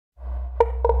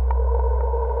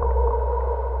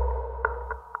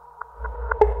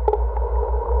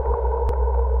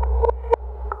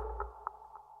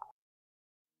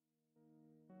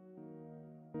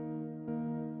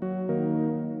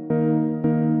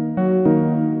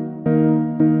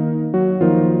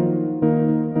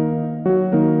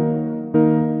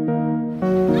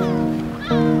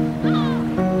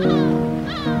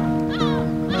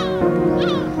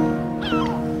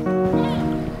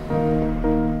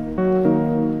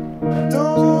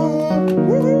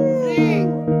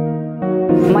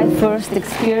first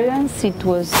experience, it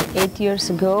was 8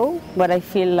 years ago, but I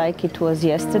feel like it was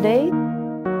yesterday.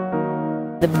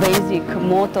 The basic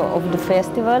motto of the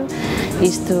festival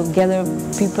is to gather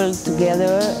people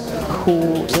together who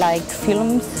like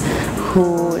films,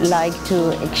 who like to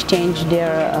exchange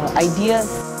their ideas.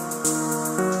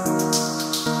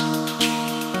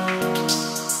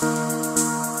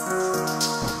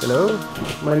 Hello,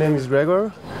 my name is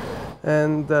Gregor,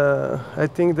 and I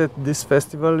think that this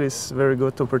festival is a very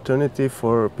good opportunity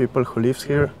for people who live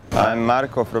here. I'm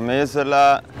Marco from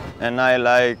Isola, and I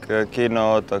like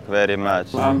Kino Otok very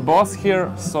much. I'm boss here,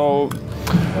 so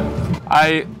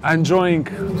I'm enjoying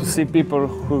to see people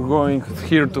who are going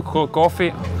here to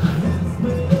coffee,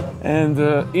 and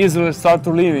Isola start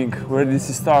to living where this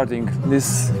is starting.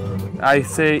 This I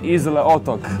say Isola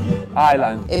Otok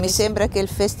Island. E mi sembra che il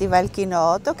Festival Kino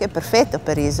Otok è perfetto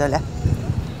per Isola.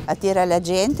 Attira la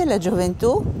gente, la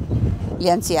gioventù, gli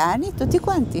anziani, tutti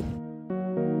quanti.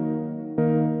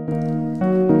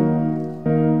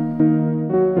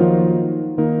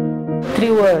 Three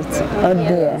words out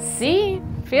there. See,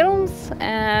 films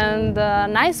and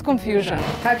nice confusion.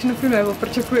 Kakšne filme bo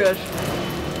pričakuješ?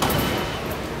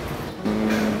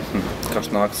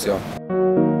 Kakšna akcija?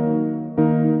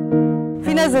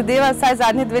 Fina zadeva, saj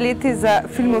zadnji 2 leti za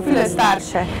filmofile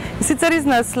starše. Sicer iz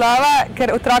naslova,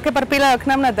 ker otroke pripeljajo k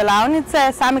nam na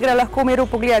delavnice, sami grejo lahko v miru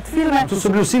pogledati filme. Tu so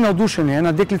bili vsi navdušeni.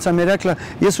 Ena deklica mi je rekla,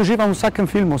 jaz uživam v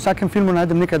vsakem filmu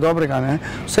najdem nekaj dobrega,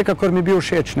 vsekakor mi je bil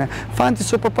všeč. Fanti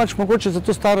so pa pač mogoče za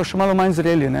to staro še malo manj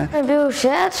zreli. Mi je bil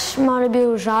všeč, malo je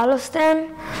bil žalosten,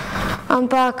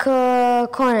 ampak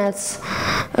konec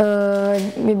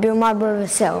mi je bil malo bolj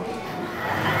vesel.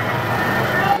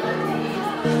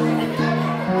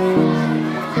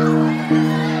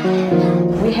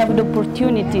 We have the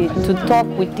opportunity to talk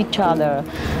with each other,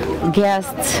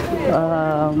 guests,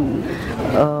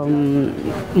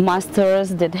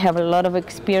 masters that have a lot of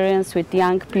experience with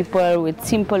young people, with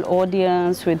simple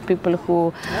audience, with people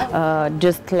who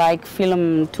just like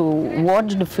film to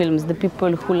watch the films, the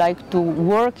people who like to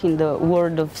work in the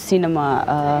world of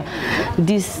cinema.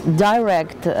 This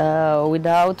direct,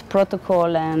 without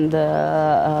protocol and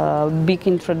big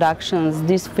introductions,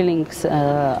 these feelings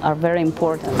are very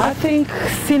important. I think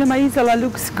Cinema Isola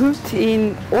looks good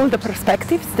in all the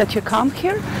perspectives that you come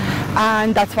here,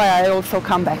 and that's why I also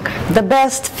come back. The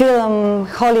best film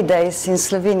holidays in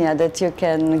Slovenia that you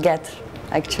can get,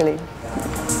 actually.